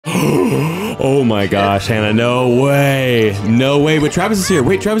Oh my gosh, Hannah, no way. No way, but Travis is here.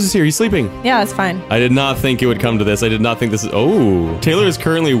 Wait, Travis is here. He's sleeping. Yeah, it's fine. I did not think it would come to this. I did not think this is... Oh, Taylor is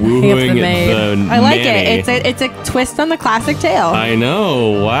currently wooing the I like nanny. it. It's a twist on the classic tale. I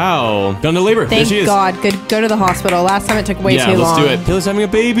know. Wow. Gone to labor. Thank there she is. God. Good. Go to the hospital. Last time it took way too long. Yeah, let's do it. Taylor's having a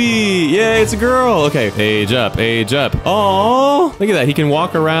baby. Yay, it's a girl. Okay, age up, age up. Oh, look at that. He can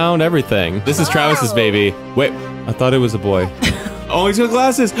walk around, everything. This is Travis's baby. Wait, I thought it was a boy. Oh, he's got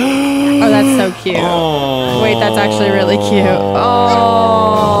glasses. Oh, that's so cute. Oh. Wait, that's actually really cute.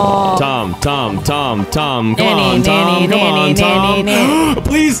 Oh. Tom. Come Nanny, on, Tom. nanny, Come on, nanny, nanny. Tom.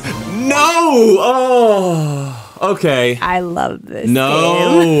 Please. No. Oh. Okay. I love this game.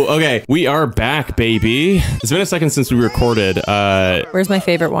 Okay. We are back, baby. It's been a second since we recorded. Where's my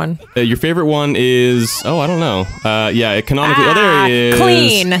favorite one? Your favorite one is... Oh, I don't know. Yeah, it canonically... Oh, there he is.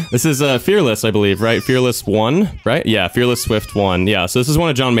 Clean. This is Fearless, I believe, right? Fearless 1, right? Yeah, Fearless Swift 1. Yeah, so this is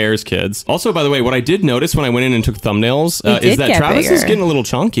one of John Mayer's kids. Also, by the way, what I did notice when I went in and took thumbnails is that Travis is getting a little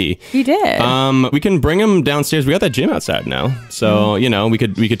chunky. He did. We can bring him downstairs. We got that gym outside now. So, you know, we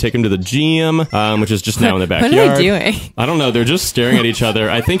could take him to the gym, which is just now in the backyard. What are they doing? I don't know. They're just staring at each other.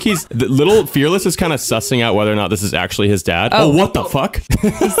 I think the little Fearless is kind of sussing out whether or not this is actually his dad. Oh, what the fuck?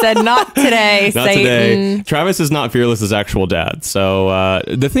 He said, not today, not Satan. Today. Travis is not Fearless's actual dad. So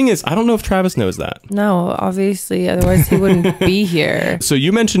the thing is, I don't know if Travis knows that. No, obviously. Otherwise, he wouldn't be here. So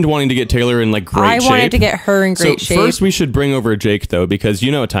you mentioned wanting to get Taylor in like great shape. I wanted to get her in great shape. First, we should bring over Jake, though, because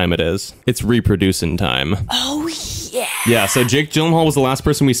you know what time it is. It's reproducing time. Oh, yeah. Yeah, so Jake Gyllenhaal was the last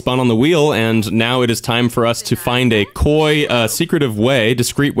person we spun on the wheel, and now it is time for us to find a coy, secretive way,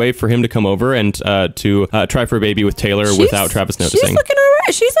 discreet way for him to come over and to try for a baby with Taylor without Travis noticing. She's looking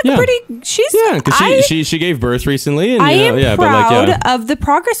alright. She's like pretty. She's because she gave birth recently, and I am proud but of the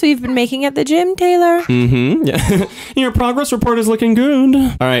progress we've been making at the gym, Taylor. Mm-hmm. Yeah, your progress report is looking good.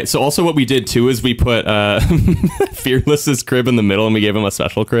 All right. So also what we did too is we put Fearless's crib in the middle, and we gave him a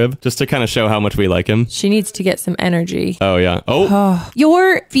special crib just to kind of show how much we like him. She needs to get some energy. Oh yeah. Oh.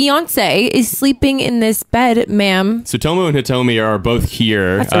 Your fiance is sleeping in this bed, ma'am. Sutomo and Hitomi are both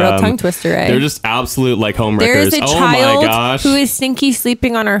here. That's a real tongue twister, eh? They're just absolute like homewreckers. There is a child my gosh. who is stinky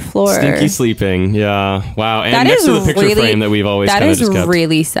sleeping on our floor. Stinky sleeping, yeah. Wow. And next to the picture frame that we've always kind of just kept. That is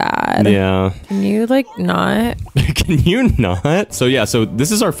really sad. Yeah. Can you like not? Can you not? So yeah, so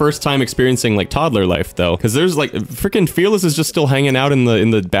this is our first time experiencing like toddler life though, because there's like freaking Fearless is just still hanging out in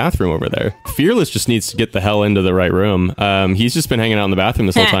the bathroom over there. Fearless just needs to get the hell into the right room. He's just been hanging out in the bathroom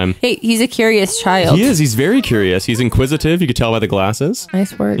this whole time. Hey, he's a curious child. He is. He's very curious. He's inquisitive. You could tell by the glasses.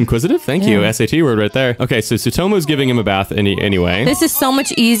 Nice word. Inquisitive. Thank you. SAT word right there. Okay, so Sutomo's giving him a bath anyway. This is so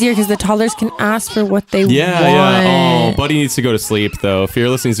much easier because the toddlers can ask for what they want. Yeah. Oh, Buddy needs to go to sleep though.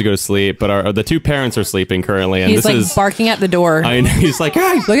 Fearless needs to go to sleep, but the two parents are sleeping currently, and he's this like is barking at the door. I know. He's like,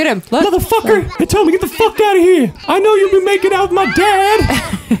 hey, look at him, look. Motherfucker! They told me get the fuck out of here. I know you've been making out with my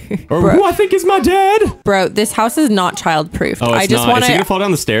dad, or who I think is my dad. Bro, this house is not childproof. Oh, it's I just not. want Is he gonna fall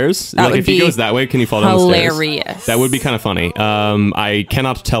down the stairs? That like would if he goes that way, can he fall down the stairs? Hilarious. That would be kind of funny. I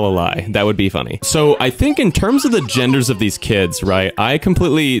cannot tell a lie. That would be funny. So I think in terms of the genders of these kids, right? I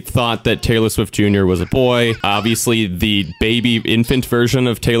completely thought that Taylor Swift Jr. was a boy. Obviously, the baby infant version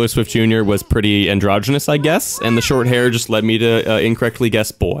of Taylor Swift Jr. was pretty androgynous, I guess, and the short hair just led me to incorrectly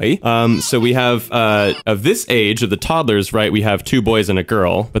guess boy. So we have of this age of the toddlers, right? We have two boys and a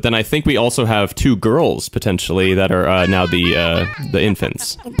girl, but then I think we also have two girls potentially that are now the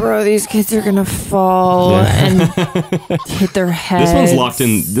infants. Bro, these kids are gonna fall and hit their heads. This one's locked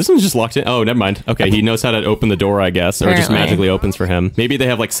in. This one's just locked in. Oh, never mind. Okay, he knows how to open the door, I guess, or it just magically opens for him. Maybe they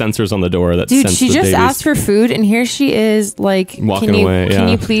have like sensors on the door that sense the babies. Dude, she just asked for food, and here she is, like, walking away. Can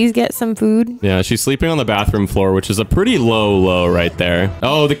you please get some food? Yeah, she's sleeping on the bathroom floor, which is a pretty low right there.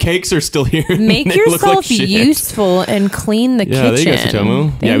 Oh, the cakes are still here. Make yourself useful and clean the kitchen. Yeah, there you go,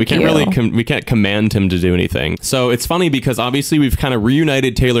 Sutomo. Yeah, we can't really we can't command him to do anything. So it's funny because obviously we've kind of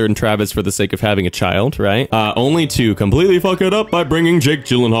reunited Taylor and Travis for the sake of having a child, right? Only to completely fuck it up by bringing Jake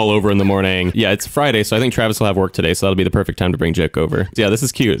Gyllenhaal over in the morning. Yeah, it's Friday, so I think Travis will have work today, so that'll be the perfect time to bring Jake over. Yeah, this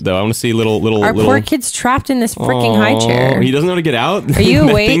is cute though. I want to see little. Our poor kid's trapped in this freaking high chair. He doesn't know how to get out. Are you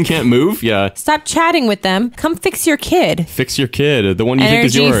awake? That thing can't move. Yeah. Stop chatting with them. Come fix your kid. Fix your kid. The one you think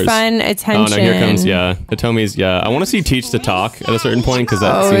is yours. Energy, fun, attention. Oh no, here comes Hitomi's. Yeah, I want to see Teach to talk at a certain point because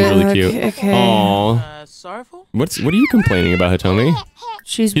that seems really cute. Okay. Aww. What are you complaining about, Hitomi?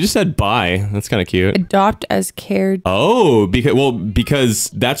 You just said bye. That's kind of cute. Adopt as cared. Oh, because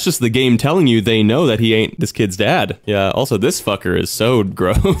that's just the game telling you they know that he ain't this kid's dad. Yeah. Also, this fucker is so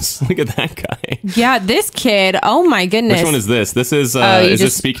gross. Look at that guy. Yeah, this kid. Oh my goodness. Which one is this? This is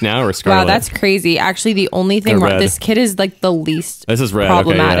this Speak Now or Scarlet? Wow, that's crazy. Actually, the only thing wrong, this kid is like the least this is red.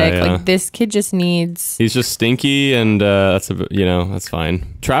 problematic. Okay, yeah. Like this kid just needs. He's just stinky, and that's that's fine.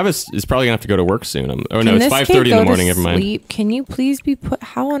 Travis is probably gonna have to go to work soon. Oh no, it's 5:30 in the morning. Never mind. Can you please be put?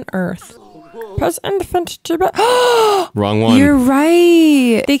 How on earth? Press infant to wrong one. You're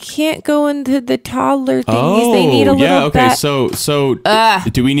right. They can't go into the toddler thingies. They need a little okay. So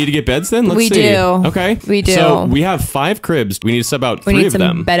do we need to get beds then? Let's see. Do. Okay. We do. So we have 5 cribs. We need to sub out 3 of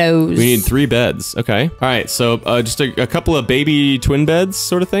them. Beddos. We need 3 beds. Okay. All right. So just a couple of baby twin beds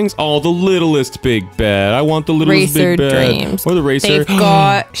sort of things. Oh, the littlest big bed. I want the littlest big bed. Dreams. Or the racer. They've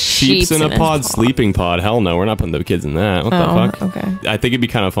got sheeps in a pod, sleeping pod. Hell no, we're not putting the kids in that. What the fuck? Okay. I think it'd be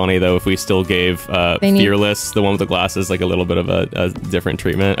kind of funny though if we still gave Fearless, the one with the glasses, like a little bit of a different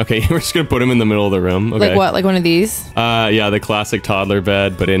treatment. Okay, we're just gonna put him in the middle of the room. Okay. Like what? Like one of these? Yeah, the classic toddler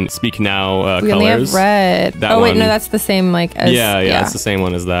bed, but in Speak Now colors. We only have red. That wait, no, that's the same. Like as, yeah, it's the same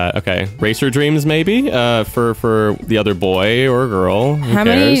one as that. Okay, Racer Dreams maybe for the other boy or girl. Who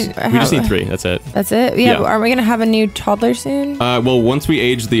cares? We just need 3. That's it. That's it. Yeah. But aren't we gonna have a new toddler soon? Well, once we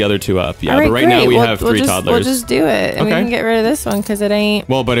age the other 2 up. Yeah, right, but right now we have 3 toddlers. We'll just do it, and we can get rid of this one because it ain't.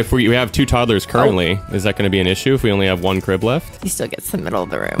 Well, but if we have 2 toddlers currently, is that going to be an issue if we only have 1 crib left? He still gets the middle of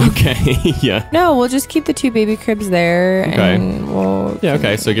the room. Okay, yeah. No, we'll just keep the 2 baby cribs there. Okay. And we'll. Yeah,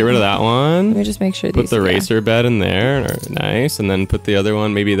 okay, so get rid of that one. Let me just make sure Put the racer bed in there. Nice. And then put the other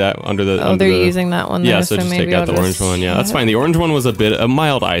one, maybe that under the. Oh, they're using that one there. Yeah, so just take out the orange one. Yeah, that's fine. The orange one was a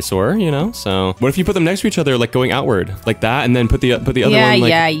mild eyesore, So what if you put them next to each other, like going outward, like that, and then put the other one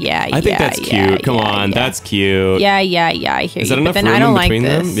like. Yeah. I think that's cute. Come on, that's cute. Yeah. I hear you. Is that enough room in between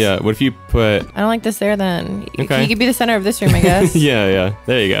them? Yeah. What if you put? I don't like this there then. Okay. You could be the center of this room, I guess. Yeah.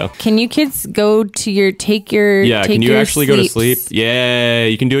 There you go. Can you kids go to take your can you actually go to sleep? Yeah,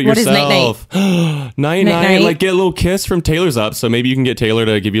 you can do it yourself. What is night? Night. Like get a little kiss from Taylor's up, so maybe you can get Taylor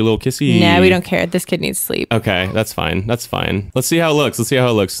to give you a little kissy. Nah, we don't care. This kid needs sleep. Okay, that's fine. Let's see how it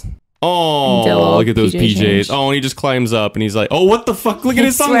looks. Oh, look at those PJs. Oh, and he just climbs up and he's like, oh, what the fuck? Look at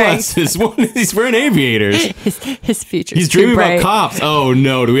his sunglasses. He's wearing aviators. His future. He's dreaming about cops. Oh,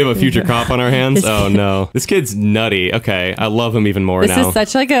 no. Do we have a future cop on our hands? Oh, no. This kid's nutty. Okay. I love him even more now. This is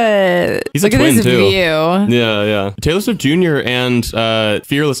such like a... He's a twin, too. View. Yeah. Taylor Swift Jr. and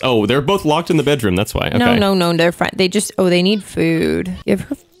Fearless. Oh, they're both locked in the bedroom. That's why. Okay. No. They're fine. They just... Oh, they need food. Give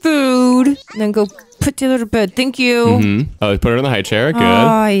her food. And then go... Put Taylor to bed. Thank you. Oh, put her in the high chair. Good.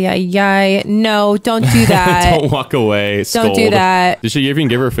 Oh, no, don't do that. Don't walk away. Scold. Don't do that. Did she even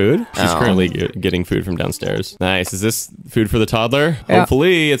give her food? She's currently getting food from downstairs. Nice. Is this food for the toddler? Yeah.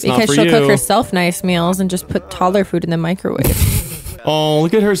 Hopefully it's not for you. Because she'll cook herself nice meals and just put toddler food in the microwave. Oh,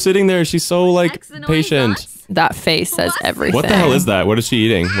 look at her sitting there. She's so like patient. That face says everything. What the hell is that? What is she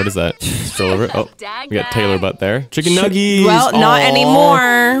eating? What is that? Stroll over. Oh, we got Taylor butt there. Chicken nuggies. Well, not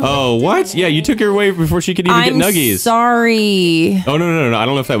anymore. Oh, what? Yeah, you took her away before she could even get nuggies. Sorry. Oh, no. I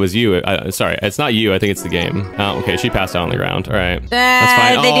don't know if that was you. Sorry, it's not you. I think it's the game. Oh, okay. She passed out on the ground. All right. That's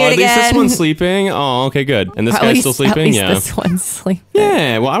fine. They do it at least this one's sleeping. Oh, okay, good. And this guy's still sleeping? At least this one's sleeping.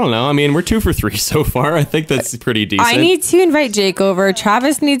 Yeah, well, I don't know. I mean, we're 2 for 3 so far. I think that's pretty decent. I need to invite Jake over.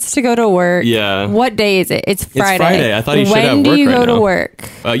 Travis needs to go to work. Yeah. What day is it? It's Friday. It's Friday. I thought you should have work When do you go to work?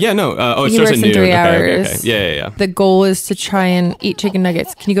 Yeah, no. Oh, it he starts works at in noon. 3 hours. Okay. Yeah. The goal is to try and eat chicken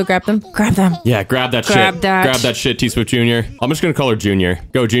nuggets. Can you go grab them? Grab them. Yeah, grab that shit. Grab that shit, T Swift Jr. I'm just gonna call her Junior.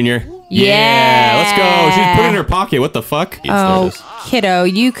 Go, Junior. Yeah, let's go. She's put it in her pocket. What the fuck? Oh, kiddo,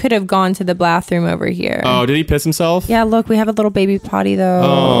 you could have gone to the bathroom over here. Oh, did he piss himself? Yeah, look, we have a little baby potty though.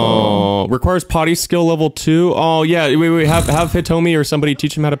 Oh, requires potty skill level 2. Oh, yeah. We have Hitomi or somebody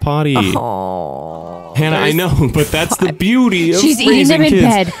teach him how to potty. Oh, Hannah, I know, but that's the beauty of she's eating them in kids.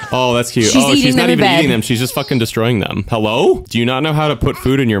 bed. Oh, that's cute. She's not even eating them. She's just fucking destroying them. Hello? Do you not know how to put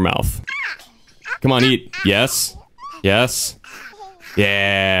food in your mouth? Come on, eat. Yes.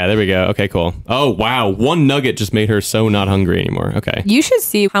 Yeah, there we go. Okay, cool. Oh, wow. 1 nugget just made her so not hungry anymore. Okay. You should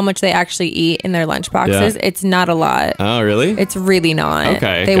see how much they actually eat in their lunch boxes. Yeah. It's not a lot. Oh, really? It's really not.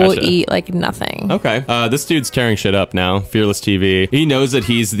 Okay, They will eat like nothing. Okay. This dude's tearing shit up now. Fearless TV. He knows that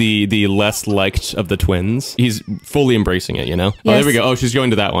he's the less liked of the twins. He's fully embracing it, you know? Yes. Oh, there we go. Oh, she's going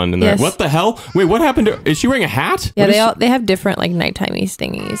to that one. And what the hell? Wait, what happened to... Is she wearing a hat? Yeah, they have different like nighttime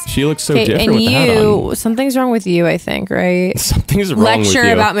thingies. She looks so different with the hat on. Something's wrong with you, I think, right? Something's wrong wrong with Lecture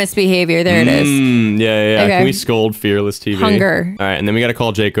you? about misbehavior. There it is. Yeah. Okay. Can we scold Fearless TV? Hunger. All right, and then we got to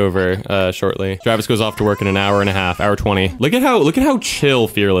call Jake over shortly. Travis goes off to work in an hour and a half, hour 20. Look at how chill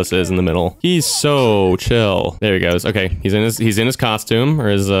Fearless is in the middle. He's so chill. There he goes. Okay, he's in his costume or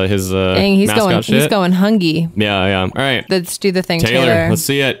his Dang, he's mascot going. shit. He's going hungry. Yeah. All right. Let's do the thing, Taylor, let's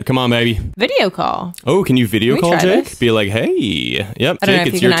see it. Come on, baby. Video call. Oh, can you video we call try Jake? this? Be like, hey, yep, I don't know Jake,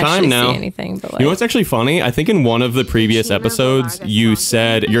 if it's you your can time actually now. see anything, but like, You know what's actually funny? I think in one of the previous episodes, you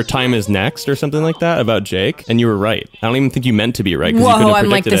said your time is next or something like that about Jake, and you were right. I don't even think you meant to be right. 'Cause you couldn't have I'm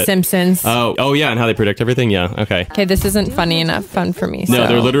like predicted The it. Simpsons. Oh, yeah, and how they predict everything? Yeah, okay. Okay, this isn't funny enough fun for me. No, so.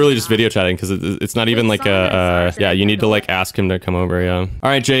 they're literally just video chatting because it's not even like yeah, you need to like ask him to come over, yeah. All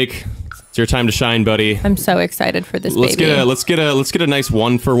right, Jake. It's your time to shine, buddy. I'm so excited for this baby. Let's get a nice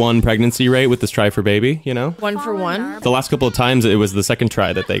 1-for-1 pregnancy rate with this try for baby, you know? 1 for 1. The last couple of times it was the second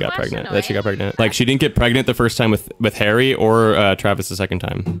try that they got pregnant. That she got pregnant. Like she didn't get pregnant the first time with Harry or Travis the second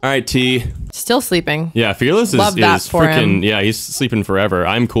time. All right, T. Still sleeping. Yeah, Fearless Love that is for freaking him. yeah, he's sleeping forever.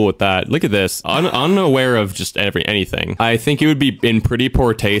 I'm cool with that. Look at this. Unaware of just anything. I think it would be in pretty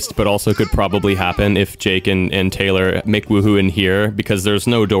poor taste, but also could probably happen if Jake and Taylor make woohoo in here because there's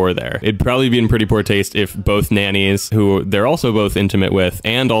no door there. It'd probably be in pretty poor taste if both nannies, who they're also both intimate with,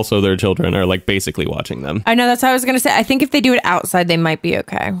 and also their children are like basically watching them. I know, that's what I was gonna say. I think if they do it outside, they might be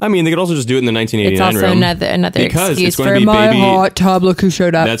okay. I mean, they could also just do it in the 1989 It's also room. another Because excuse it's going for to be my baby. hot tub. Look who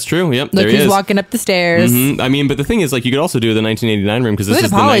showed up. That's true. Yep, Look there he who's is. walking up the stairs. I mean, but the thing is, like, you could also do the 1989 room because this Good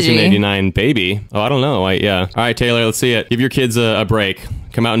is apology. the 1989 baby. Oh, I don't know. Yeah. All right, Taylor, let's see it. Give your kids a break.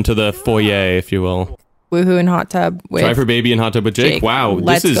 Come out into the foyer, if you will. Woohoo and hot tub with Try for baby and hot tub with Jake. Jake. Wow,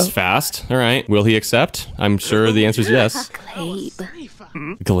 Let's this is go. fast. All right. Will he accept? I'm sure the answer is yes.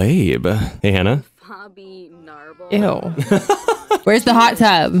 Glabe. Hey, Hannah. Ew. Where's the hot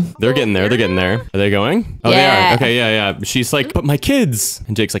tub? They're getting there. They're getting there. Are they going? Oh, they Yeah. are. Okay, yeah. She's like, but my kids.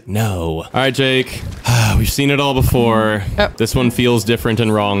 And Jake's like, no. All right, Jake. We've seen it all before. Oh. This one feels different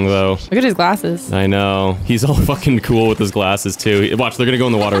and wrong, though. Look at his glasses. I know. He's all fucking cool with his glasses, too. Watch, they're gonna go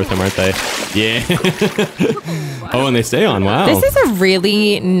in the water with him, aren't they? Yeah. Oh, and they stay on. Wow. This is a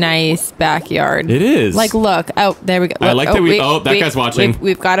really nice backyard. It is. Like, look. Oh, there we go. I like that we- that wait, guy's watching.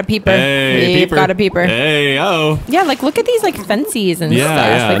 We've got a peeper. Hey, We've peeper. got a peeper. Hey, oh. Yeah, like look at these like fences and Yeah, stuff.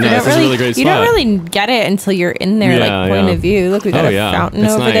 yeah, Like, no, you this don't is a really, really great you don't spot. really get it until you're in there, Yeah, like point yeah. of view. Look, we got Oh, a yeah. fountain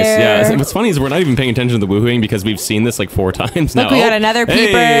It's over nice. there. Yeah. What's funny is we're not even paying attention to the woohooing because we've seen this like 4 times now. Look, we got another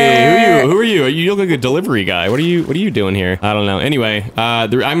peeper. Hey, who are you? You look like a delivery guy. What are you doing here? I don't know. Anyway,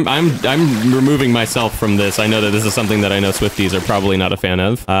 I'm removing myself from this. I know that this is something that I know Swifties are probably not a fan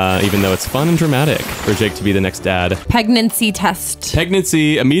of, even though it's fun and dramatic for Jake to be the next dad. Pregnancy test.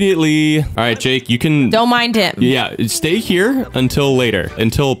 Pregnancy immediately. All right, Jake, you can. Don't mind him. Yeah, stay here until later,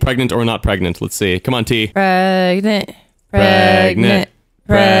 until pregnant or not pregnant. Let's see. Come on, T. Pregnant. Pregnant.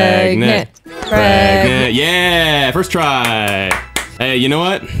 Pregnant. Pregnant. Yeah, first try. Hey, you know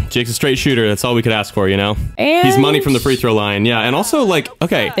what? Jake's a straight shooter. That's all we could ask for, you know? And He's money from the free throw line. Yeah, and also, like,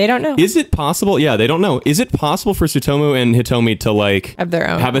 okay. They don't know. Is it possible? Yeah, they don't know. Is it possible for Tsutomu and Hitomi to, like... Have their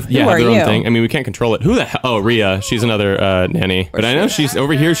own. Have Who their are own you? thing? I mean, we can't control it. Who the hell? Oh, Rhea. She's another nanny. But I know she's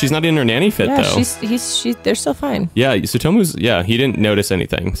over here. She's not in her nanny fit, Yeah, though. they're still fine. Yeah, Tsutomu's, yeah, he didn't notice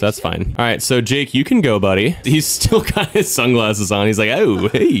anything, so that's fine. All right, so Jake, you can go, buddy. He's still got his sunglasses on. He's like, oh,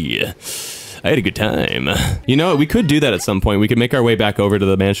 hey, I had a good time. You know what? We could do that at some point. We could make our way back over to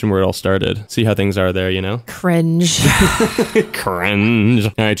the mansion where it all started. See how things are there, you know? Cringe. Cringe.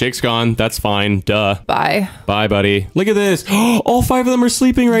 All right, Jake's gone. That's fine. Duh. Bye. Bye, buddy. Look at this. All 5 of them are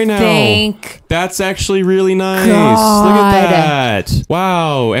sleeping right now. Thank That's actually really nice. God. Look at that.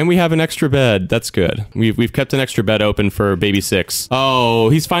 Wow. And we have an extra bed. That's good. We've kept an extra bed open for baby 6. Oh,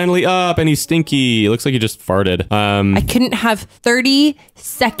 he's finally up and he's stinky. Looks like he just farted. I couldn't have 30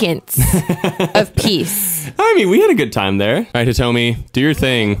 seconds of peace. I mean, we had a good time there. All right, Hitomi, do your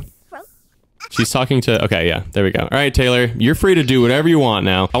thing. She's talking to... Okay, yeah, there we go. All right, Taylor, you're free to do whatever you want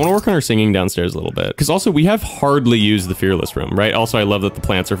now. I want to work on her singing downstairs a little bit. Because also, we have hardly used the Fearless room, right? Also, I love that the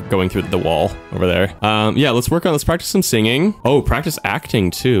plants are going through the wall over there. Yeah, let's practice some singing. Oh, practice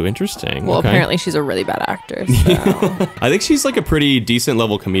acting, too. Interesting. Well, Okay. apparently she's a really bad actor, so... I think she's like a pretty decent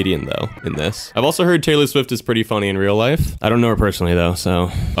level comedian, though, in this. I've also heard Taylor Swift is pretty funny in real life. I don't know her personally, though, so...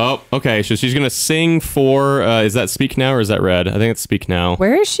 Oh, okay, so she's going to sing for... is that Speak Now or is that Red? I think it's Speak Now.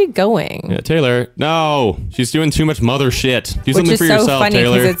 Where is she going? Yeah, Taylor, no, she's doing too much mother shit. Do Which something is for so yourself, funny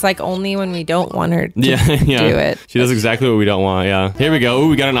Taylor. because it's like only when we don't want her to Yeah, yeah. do it. She does exactly what we don't want. Yeah. Here we go. Ooh,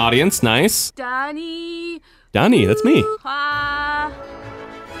 we got an audience. Nice. Donnie. Donnie, that's me.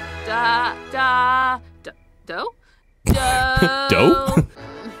 Do. Dope.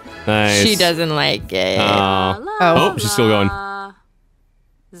 Nice. She doesn't like it. Oh, she's still going.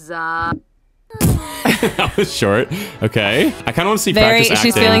 That was short. Okay. I kind of want to see Very. practice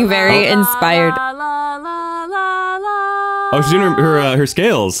She's acting. feeling very inspired. Oh, she's doing her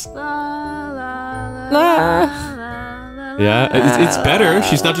scales. Yeah, it's better.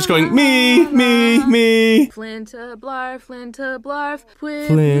 She's not just going me. Flinta blarf, flinta blarf,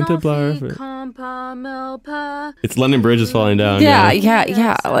 Flinta blarf. It's London Bridge is falling down. Yeah.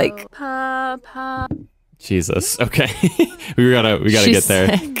 Like, Jesus. Okay. we gotta get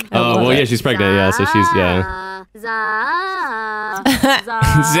there. Sick. Oh, well, yeah, she's pregnant. Yeah, so she's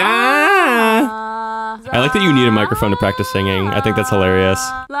I like that you need a microphone to practice singing. I think that's hilarious.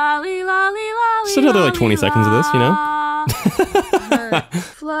 Just another like 20 seconds of this, you know?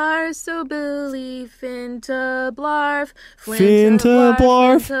 Flar so Billy Finta Blarf Finta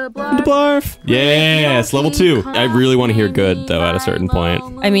blarf. Finta blarf. Yes, level 2. I really want to hear good though at a certain point.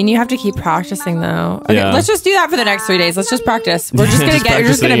 I mean, you have to keep practicing though. Okay, Yeah. let's just do that for the next 3 days. Let's just practice. We're just gonna Just we're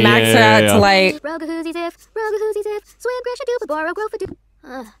just gonna practicing, max yeah, her out yeah. to like.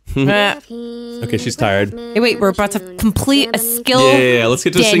 Okay, she's tired. Hey, wait, we're about to complete a skill. Yeah, let's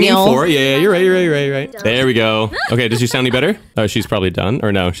get to singing Daniel. 4. Yeah, you're right. There we go. Okay, does she sound any better? Oh, she's probably done.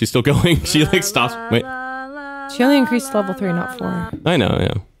 Or no, she's still going. She like stops. Wait. She only increased to level 3, not 4. I know,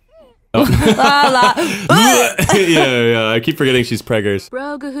 yeah. Oh. yeah. I keep forgetting she's preggers.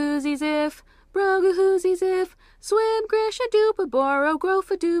 Brogahoozy zif, swim grisha doopa boro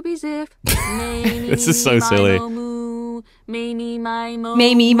grofa dooby zif. This is so silly. Mamie my mo.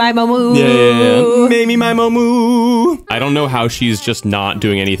 Mamie, my mamu. Yeah. Mamie, my momu. I don't know how she's just not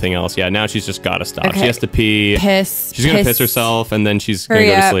doing anything else. Yeah, now she's just gotta stop. Okay. She has to pee. Piss. She's gonna piss herself, and then she's gonna Hurry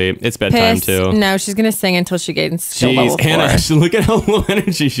go to up. sleep. It's bedtime Piss. too. No, she's gonna sing until she gains skill level 4. Hannah, look at how low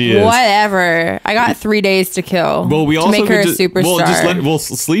energy she is. Whatever. I got 3 days to kill. Well, we to also make her a could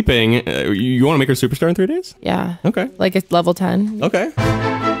superstar. sleeping. You want to make her a superstar in 3 days? Yeah. Okay. Like it's level 10. Okay.